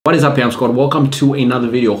What is up, Yam Squad? Welcome to another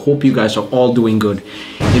video. Hope you guys are all doing good.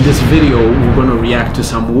 In this video, we're going to react to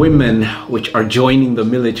some women which are joining the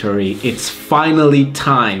military. It's finally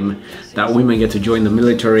time that women get to join the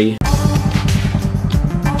military.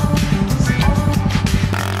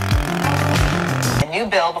 A new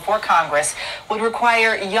bill before Congress would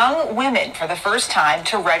require young women for the first time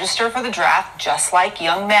to register for the draft just like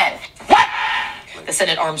young men. What? The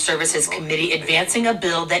Senate Armed Services Committee advancing a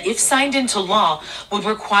bill that, if signed into law, would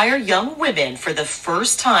require young women for the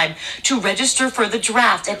first time to register for the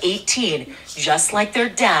draft at 18, just like their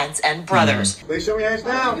dads and brothers. Please show me hands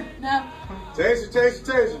down. No. Taser, taser,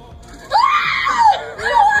 taser.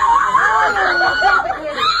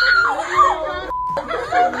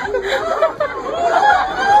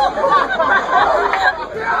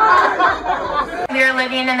 We're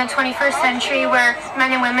living in the 21st century where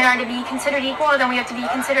men and women are to be considered equal, then we have to be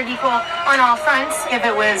considered equal on all fronts. If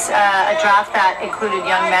it was a draft that included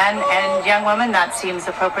young men and young women, that seems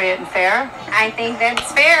appropriate and fair. I think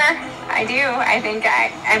that's fair. I do. I think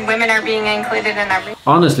and women are being included in everything.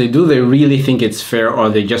 Honestly, do they really think it's fair, or are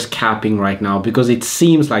they just capping right now? Because it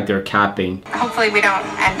seems like they're capping. Hopefully we don't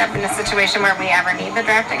end up in a situation where we ever need the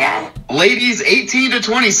draft again. Ladies 18 to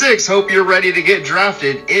 26, hope you're ready to get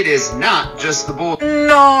drafted. It is not just the bull.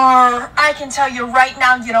 No, I can tell you right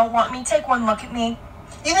now you don't want me. Take one look at me.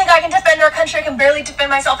 You think I can defend our country? I can barely defend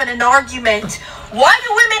myself in an argument. Why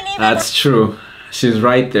do women need... That's true. She's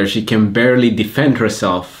right there. She can barely defend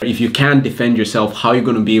herself. If you can't defend yourself, how are you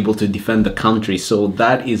going to be able to defend the country? So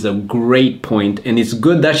that is a great point, and it's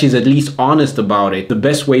good that she's at least honest about it. The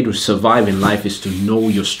best way to survive in life is to know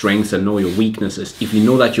your strengths and know your weaknesses. If you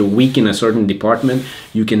know that you're weak in a certain department,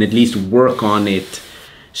 you can at least work on it.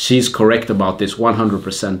 She's correct about this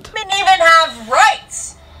 100%. Women even have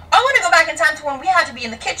rights. I want to go back in time to when we had to be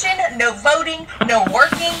in the kitchen, no voting, no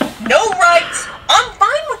working, no rights. I'm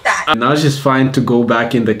fine with that. Now she's fine to go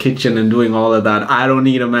back in the kitchen and doing all of that. I don't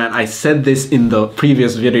need a man. I said this in the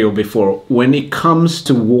previous video before. When it comes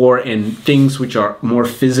to war and things which are more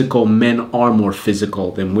physical, men are more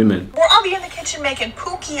physical than women. Or I'll be in the kitchen making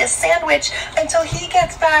Pookie a sandwich until he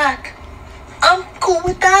gets back. I'm cool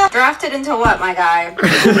with that. Drafted into what, my guy?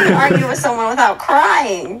 You can argue with someone without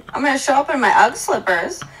crying. I'm gonna show up in my UGG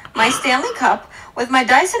slippers, my Stanley Cup, with my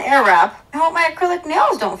Dyson Airwrap. I hope my acrylic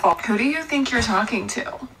nails don't fall. Who do you think you're talking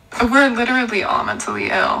to? We're literally all mentally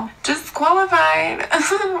ill. Disqualified.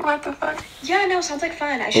 What the fuck? Yeah, no, sounds like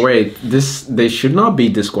fun. Wait, they should not be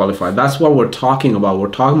disqualified. That's what we're talking about. We're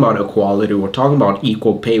talking about equality. We're talking about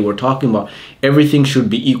equal pay. We're talking about everything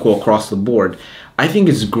should be equal across the board. I think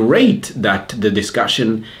it's great that the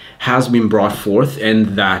discussion has been brought forth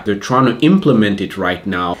and that they're trying to implement it right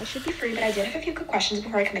now. I should be free, but I did have a few quick questions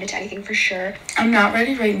before I committed to anything for sure. I'm not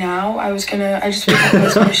ready right now. I just woke up, I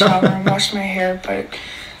was gonna shower and wash my hair, but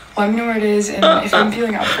let me know where it is, and if I'm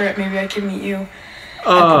feeling up for it, maybe I can meet you at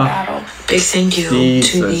the battle. Big thank you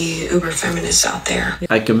Jesus. to the uber feminists out there.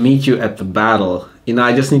 I can meet you at the battle. You know,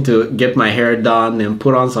 I just need to get my hair done and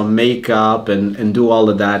put on some makeup and do all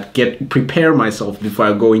of that. Prepare myself before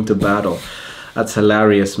I go into battle. That's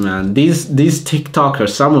hilarious, man. These TikTokers,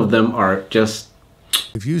 some of them are just...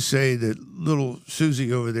 If you say that little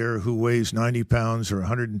Susie over there who weighs 90 pounds or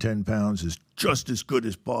 110 pounds is just as good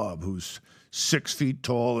as Bob, who's 6 feet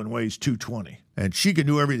tall and weighs 220, and she can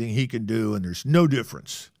do everything he can do and there's no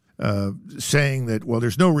difference, saying that, well,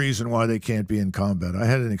 there's no reason why they can't be in combat. I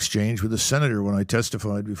had an exchange with a senator when I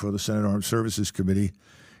testified before the Senate Armed Services Committee,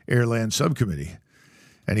 Air Land Subcommittee.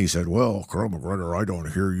 And he said, well, Colonel McGregor, I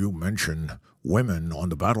don't hear you mention women on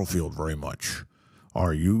the battlefield very much.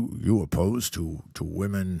 Are you opposed to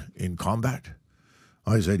women in combat?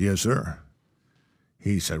 I said, yes, sir.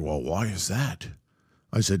 He said, well, why is that?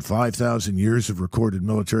 I said, 5,000 years of recorded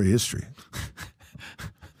military history.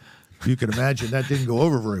 You can imagine that didn't go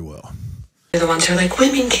over very well. They're the ones who are like,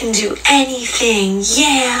 women can do anything.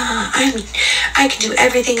 Yeah, I can do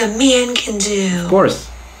everything a man can do. Of course.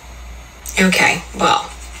 Okay, well,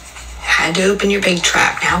 had to open your big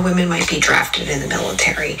trap. Now women might be drafted in the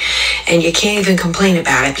military. And you can't even complain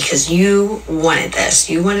about it because you wanted this.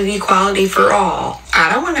 You wanted equality for all.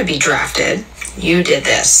 I don't want to be drafted. You did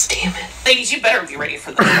this. Damn it. Ladies, you better be ready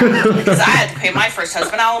for this. Because I had to pay my first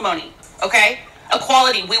husband alimony. Okay?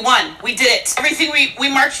 Equality, we won. We did it. Everything we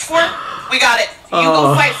marched for, we got it. You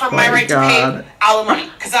go fight for my right to pay alimony.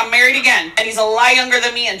 Because I'm married again. And he's a lot younger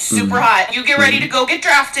than me and super hot. You get ready to go get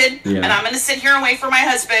drafted. And I'm going to sit here and wait for my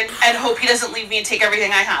husband and hope he doesn't leave me and take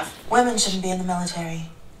everything I have. Women shouldn't be in the military.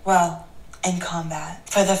 Well, in combat.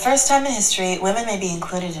 For the first time in history, women may be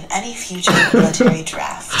included in any future military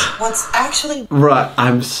draft. What's actually... Right,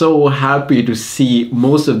 I'm so happy to see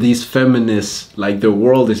most of these feminists, like the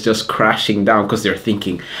world is just crashing down because they're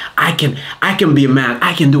thinking, I can be a man,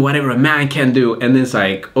 I can do whatever a man can do. And it's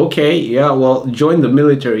like, okay, yeah, well, join the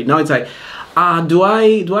military. Now it's like, do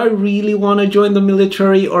I really want to join the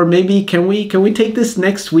military, or maybe can we take this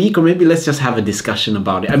next week, or maybe let's just have a discussion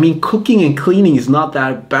about it. I mean, cooking and cleaning is not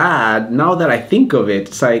that bad. Now that I think of it,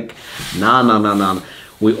 it's like, no.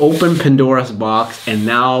 We open Pandora's box, and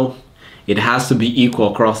now it has to be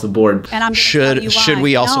equal across the board. And I'm should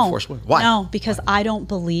we also force women? Why? No, because I don't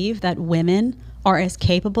believe that women are as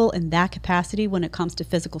capable in that capacity when it comes to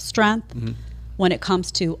physical strength. Mm-hmm. When it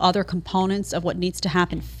comes to other components of what needs to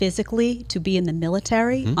happen physically to be in the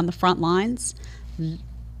military on the front lines,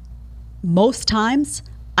 most times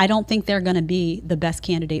I don't think they're going to be the best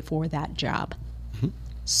candidate for that job.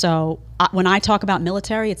 So when I talk about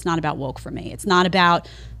military, it's not about woke for me. It's not about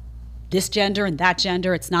this gender and that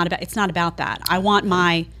gender. It's not about that. I want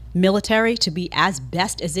my military to be as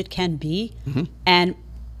best as it can be. And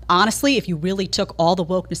honestly, if you really took all the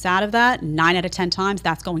wokeness out of that, 9 out of 10 times,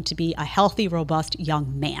 that's going to be a healthy, robust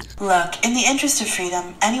young man. Look, in the interest of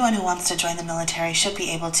freedom, anyone who wants to join the military should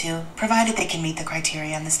be able to, provided they can meet the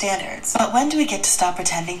criteria and the standards. But when do we get to stop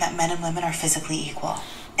pretending that men and women are physically equal?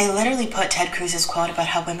 They literally put Ted Cruz's quote about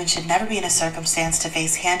how women should never be in a circumstance to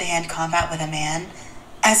face hand-to-hand combat with a man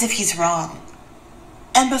as if he's wrong.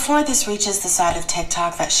 And before this reaches the side of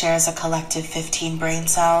TikTok that shares a collective 15 brain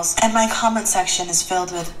cells, and my comment section is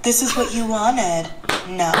filled with, this is what you wanted.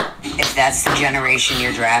 No. If that's the generation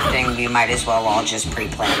you're drafting, we might as well all just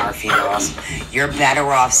pre-plan our funerals. You're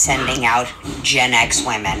better off sending out Gen X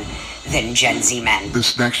women than Gen Z men.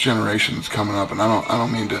 This next generation that's coming up, and I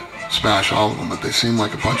don't mean to smash all of them, but they seem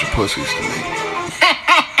like a bunch of pussies to me.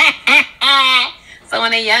 So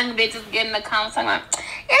when the young bitches get in the comments talking about,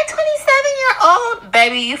 you're 27-year-old,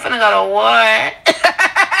 baby, you finna go to war.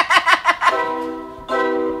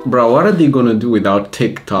 Bro, what are they gonna do without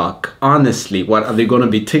TikTok? Honestly, what are they gonna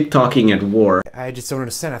be TikToking at war? I just don't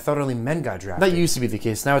understand. I thought only men got drafted. That used to be the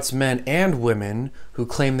case. Now it's men and women who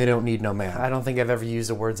claim they don't need no man. I don't think I've ever used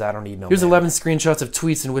the words I don't need no man. Here's 11 screenshots of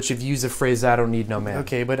tweets in which you've used the phrase I don't need no man.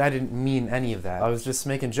 Okay, but I didn't mean any of that. I was just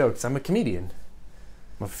making jokes. I'm a comedian.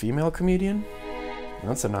 I'm a female comedian?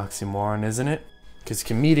 That's an oxymoron, isn't it? Because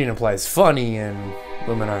comedian implies funny and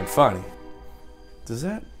women aren't funny. Does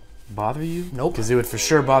that bother you? Nope. Because it would for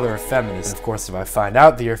sure bother a feminist. And of course, if I find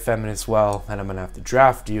out that you're a feminist, well, then I'm gonna have to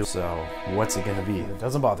draft you. So what's it gonna be? It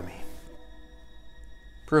doesn't bother me.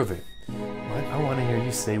 Prove it. What? I want to hear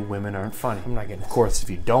you say women aren't funny. I'm not gonna. Of course, if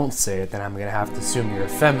you don't say it, then I'm gonna have to assume you're a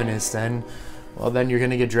feminist. And well, then you're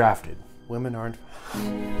gonna get drafted. Women aren't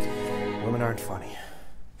funny.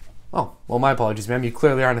 Oh, well, my apologies, ma'am. You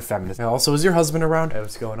clearly aren't a feminist. Also, is your husband around? Hey,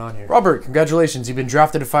 what's going on here? Robert, congratulations. You've been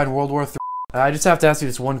drafted to fight in World War III. I just have to ask you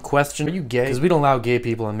this one question. Are you gay? Because we don't allow gay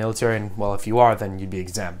people in the military, and, well, if you are, then you'd be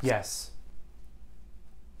exempt. Yes.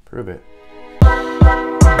 Prove it.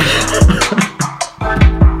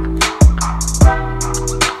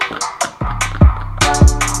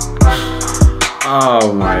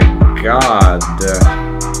 Oh my god.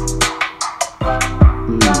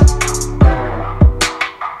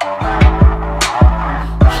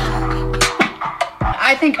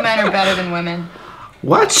 I think men are better than women.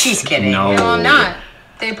 What? She's kidding. No. No, I'm not.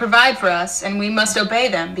 They provide for us, and we must obey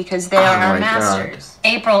them because they are our masters.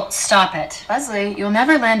 God. April, stop it. Leslie, you'll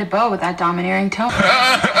never land a bow with that domineering tone.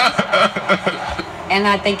 And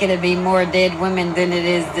I think it'd be more dead women than it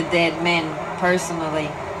is the dead men, personally.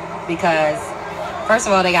 Because, first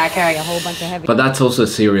of all, they gotta carry a whole bunch of heavy... But that's also a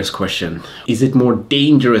serious question. Is it more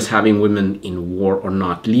dangerous having women in war or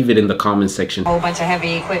not? Leave it in the comment section. A whole bunch of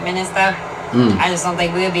heavy equipment and stuff. I just don't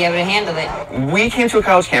think we'll be able to handle it. We came to a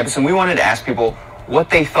college campus and we wanted to ask people what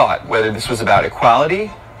they thought, whether this was about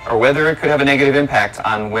equality or whether it could have a negative impact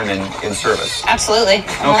on women in service. Absolutely.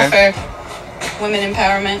 I'm all for women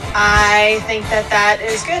empowerment. I think that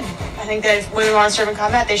is good. I think that if women want to serve in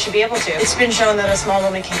combat, they should be able to. It's been shown that a small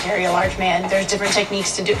woman can carry a large man. There's different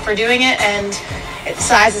techniques for doing it, and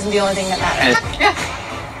size isn't the only thing that matters. Yeah.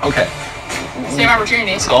 Okay. Same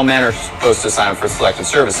opportunities. All men are supposed to sign up for selective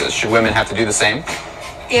services. Should women have to do the same?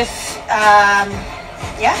 If,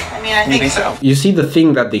 yeah, I mean, I think so. You see, the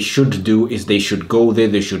thing that they should do is they should go there,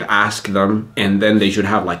 they should ask them, and then they should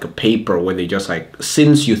have like a paper where they just like,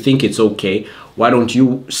 since you think it's okay, why don't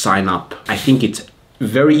you sign up? I think it's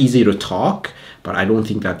very easy to talk, but I don't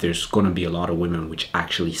think that there's going to be a lot of women which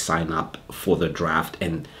actually sign up for the draft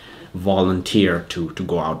and volunteer to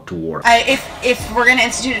go out to war. If we're going to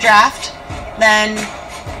institute a draft, then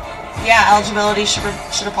yeah, eligibility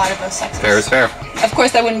should apply to both sexes. Fair is fair. Of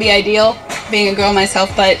course, that wouldn't be ideal, being a girl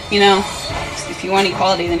myself, but, you know, if you want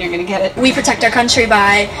equality, then you're going to get it. We protect our country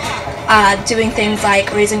by doing things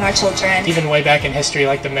like raising our children. Even way back in history,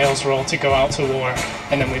 like the male's role to go out to war,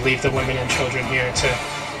 and then we leave the women and children here to,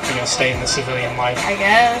 you know, stay in the civilian life. I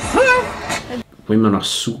guess. Women are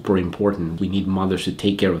super important. We need mothers to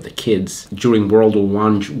take care of the kids. During World War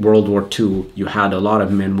I, World War II, you had a lot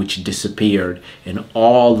of men which disappeared, and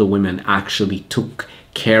all the women actually took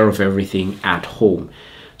care of everything at home.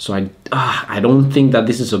 So I don't think that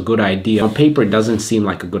this is a good idea. On paper, it doesn't seem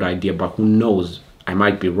like a good idea, but who knows? I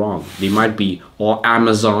might be wrong. They might be all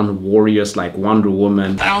Amazon warriors like Wonder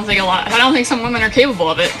Woman. I don't think some women are capable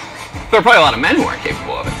of it. There are probably a lot of men who aren't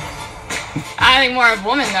capable of it. I think more of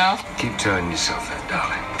women, though. Keep telling yourself that,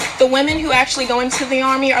 darling. The women who actually go into the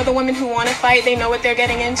army are the women who want to fight. They know what they're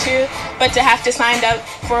getting into. But to have to sign up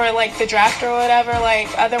for, like, the draft or whatever, like,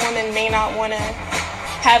 other women may not want to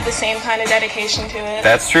have the same kind of dedication to it.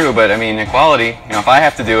 That's true, but I mean, equality, you know, if I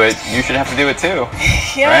have to do it, you should have to do it too.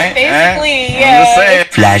 Yeah, right? basically, yeah. I'm just saying.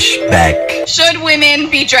 Flashback. Should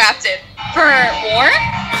women be drafted for war?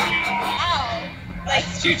 Oh,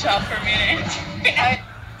 that's too tough for me to answer.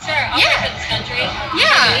 Sure, I'll fight for this country.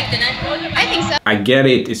 Yeah, I think so. I get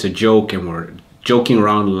it, it's a joke and we're joking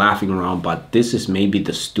around, laughing around, but this is maybe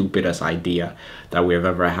the stupidest idea that we've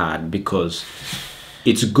ever had, because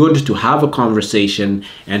it's good to have a conversation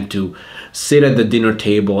and to sit at the dinner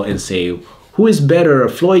table and say, who is better,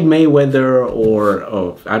 Floyd Mayweather or,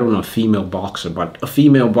 I don't know, a female boxer, but a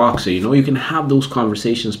female boxer, you know, you can have those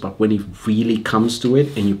conversations, but when it really comes to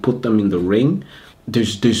it and you put them in the ring,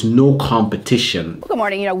 there's no competition. Well, good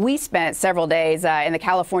morning. You know, we spent several days in the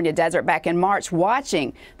California desert back in March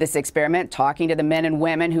watching this experiment, talking to the men and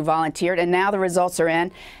women who volunteered, and now the results are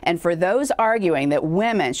in. And for those arguing that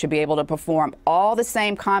women should be able to perform all the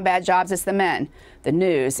same combat jobs as the men, the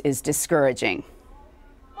news is discouraging.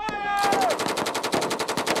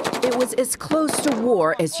 It was as close to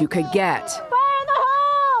war as you could get.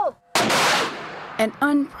 An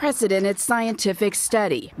unprecedented scientific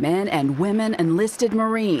study. Men and women enlisted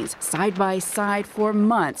Marines side by side for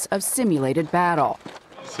months of simulated battle.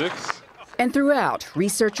 6. And throughout,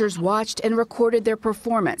 researchers watched and recorded their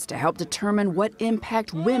performance to help determine what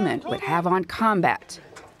impact women would have on combat.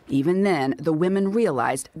 Even then, the women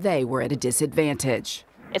realized they were at a disadvantage.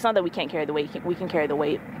 It's not that we can't carry the weight, we can carry the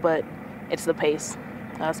weight, but it's the pace,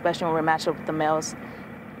 especially when we're matched up with the males.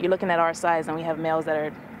 You're looking at our size and we have males that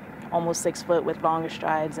are almost 6 foot with longer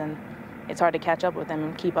strides, and it's hard to catch up with them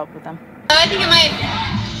and keep up with them. I think it might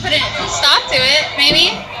put a stop to it, maybe.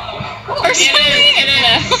 Or something.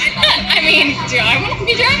 I mean, do I want to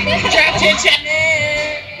be drafted?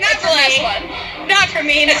 Not the last one. Not for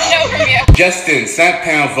me, no from you. Justin, Senate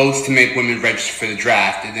panel votes to make women register for the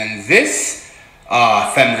draft, and then this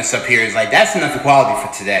feminist up here is like, that's enough equality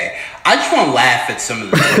for today. I just want to laugh at some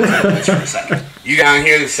of the comments for a second. You down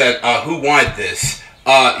here that said, who wanted this?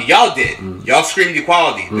 Y'all did. Y'all screamed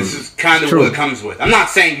equality. This is kind of what it comes with. I'm not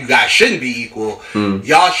saying you guys shouldn't be equal.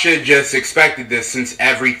 Y'all should just expected this, since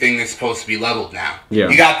everything is supposed to be leveled now. Yeah.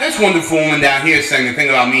 You got this wonderful woman down here saying the thing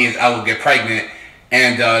about me is I will get pregnant.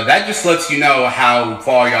 And that just lets you know how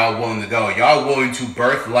far y'all are willing to go. Y'all are willing to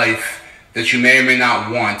birth life that you may or may not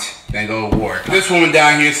want, then go to war. This woman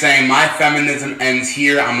down here saying, my feminism ends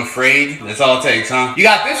here, I'm afraid. That's all it takes, huh? You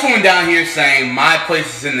got this woman down here saying, my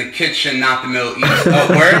place is in the kitchen, not the Middle East. Oh,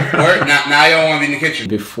 word? Now y'all want to be in the kitchen.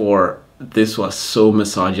 Before, this was so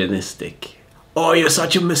misogynistic. Oh, you're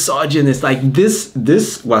such a misogynist. Like, this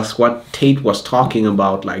was what Tate was talking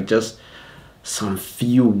about, like, just some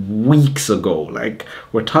few weeks ago. Like,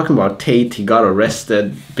 we're talking about Tate, he got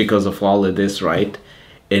arrested because of all of this, right?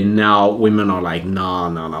 And now women are like,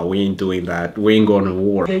 no, we ain't doing that. We ain't going to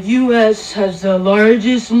war. The U.S. has the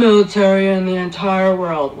largest military in the entire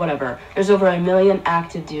world, whatever. There's over 1 million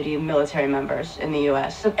active duty military members in the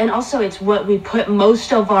U.S. And also it's what we put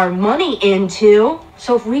most of our money into.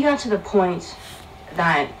 So if we got to the point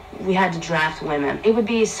that we had to draft women, it would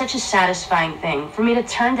be such a satisfying thing for me to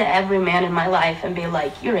turn to every man in my life and be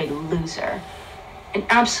like, you're a loser. An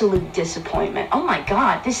absolute disappointment. Oh my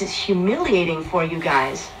God, this is humiliating for you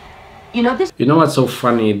guys. You know this. You know what's so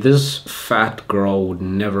funny? This fat girl would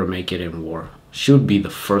never make it in war. She would be the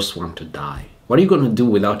first one to die. What are you gonna do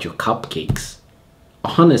without your cupcakes?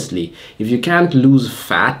 Honestly, if you can't lose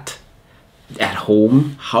fat at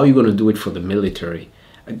home, how are you gonna do it for the military?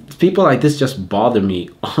 People like this just bother me,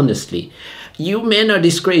 honestly. You men are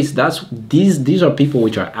disgraced. These are people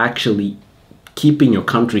which are actually keeping your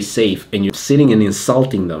country safe, and you're sitting and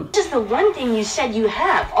insulting them. This is the one thing you said you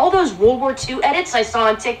have. All those World War II edits I saw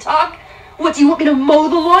on TikTok, What, do you want me to mow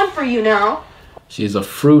the lawn for you now? She's a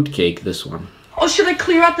fruitcake, this one. Oh, should I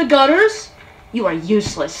clear out the gutters? You are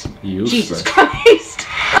useless. Useless. Jesus Christ.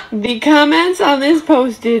 The comments on this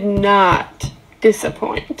post did not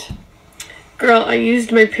disappoint. Girl, I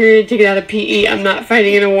used my period to get out of PE. I'm not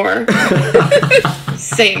fighting in a war.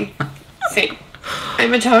 Same.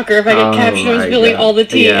 I'm a talker. If I get captured, I was spilling all the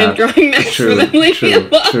tea and drawing maps for them. Leave me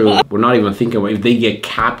alone. True. We're not even thinking about if they get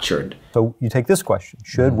captured. So you take this question: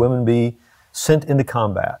 should women be sent into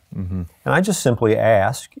combat? And I just simply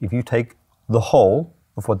ask, if you take the whole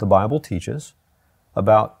of what the Bible teaches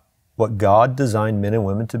about what God designed men and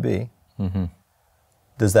women to be,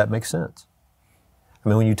 does that make sense? I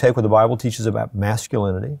mean, when you take what the Bible teaches about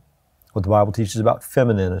masculinity, what the Bible teaches about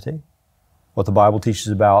femininity, what the Bible teaches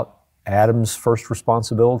about Adam's first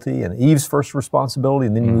responsibility and Eve's first responsibility,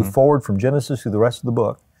 and then you move forward from Genesis through the rest of the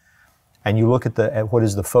book, and you look at what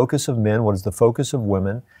is the focus of men, what is the focus of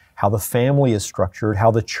women, how the family is structured, how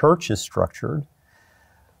the church is structured,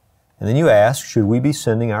 and then you ask, should we be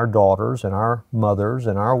sending our daughters and our mothers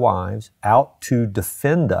and our wives out to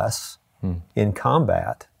defend us in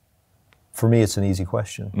combat? For me, it's an easy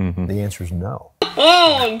question. The answer is no.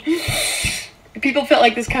 If people felt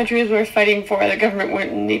like this country was worth fighting for, the government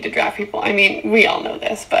wouldn't need to draft people. I mean, we all know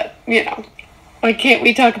this, but, you know. Why can't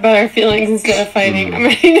we talk about our feelings instead of fighting? I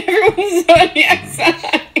mean, everyone's on the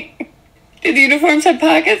outside. Do the uniforms have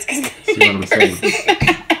pockets? See what I'm saying?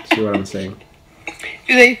 See what I'm saying?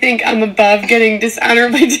 Do they think I'm above getting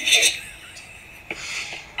dishonored by discharge?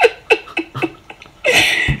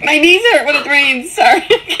 My knees hurt when it rains. Sorry,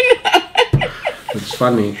 I cannot. It's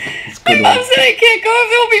funny. It's My good. mom said I can't go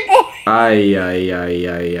if it'll be boy.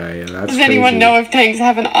 That's Does anyone know if tanks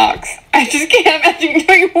have an ox? I just can't imagine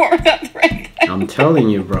doing war without the right thing. I'm telling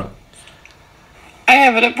you, bro. I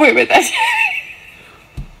have an appointment that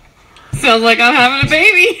day. Sounds like I'm having a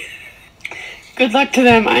baby. Good luck to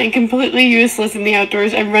them. I am completely useless in the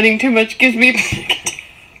outdoors. I'm running too much. Gives me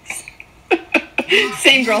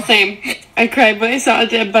same girl, same. I cried when I saw a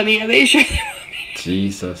dead bunny. Are they sure?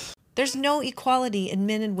 Jesus. There's no equality in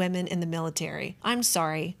men and women in the military. I'm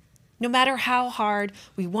sorry. No matter how hard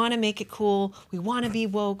we want to make it cool, we want to be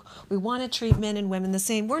woke, we want to treat men and women the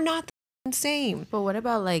same, we're not the same. But what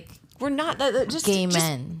about like we're not just gay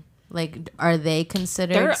men? Like, are they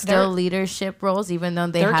considered still leadership roles, even though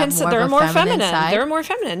they have more feminine side? They're more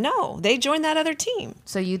feminine. No, they joined that other team.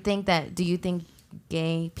 So you think that? Do you think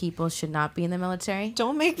gay people should not be in the military?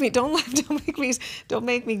 Don't make me go there. Don't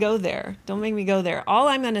make me go there. All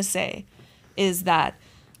I'm gonna say is that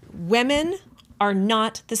women are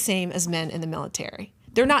not the same as men in the military.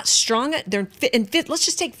 They're not strong. They're fit. Let's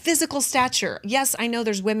just take physical stature. Yes, I know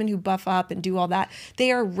there's women who buff up and do all that.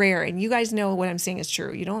 They are rare, and you guys know what I'm saying is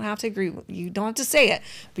true. You don't have to agree. You don't have to say it,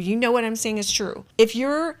 but you know what I'm saying is true. If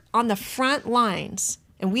you're on the front lines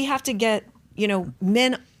and we have to get,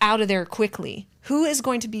 men out of there quickly, who is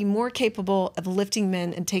going to be more capable of lifting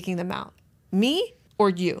men and taking them out? Me or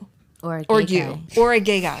you? Or a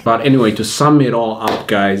gay guy. But anyway, to sum it all up,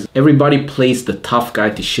 guys, everybody plays the tough guy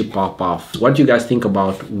to ship off. What do you guys think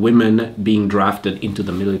about women being drafted into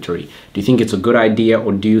the military? Do you think it's a good idea,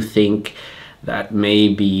 or do you think that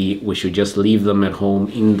maybe we should just leave them at home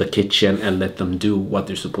in the kitchen and let them do what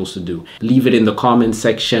they're supposed to do? Leave it in the comment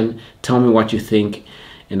section. Tell me what you think,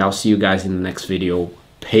 and I'll see you guys in the next video.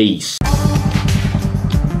 Peace.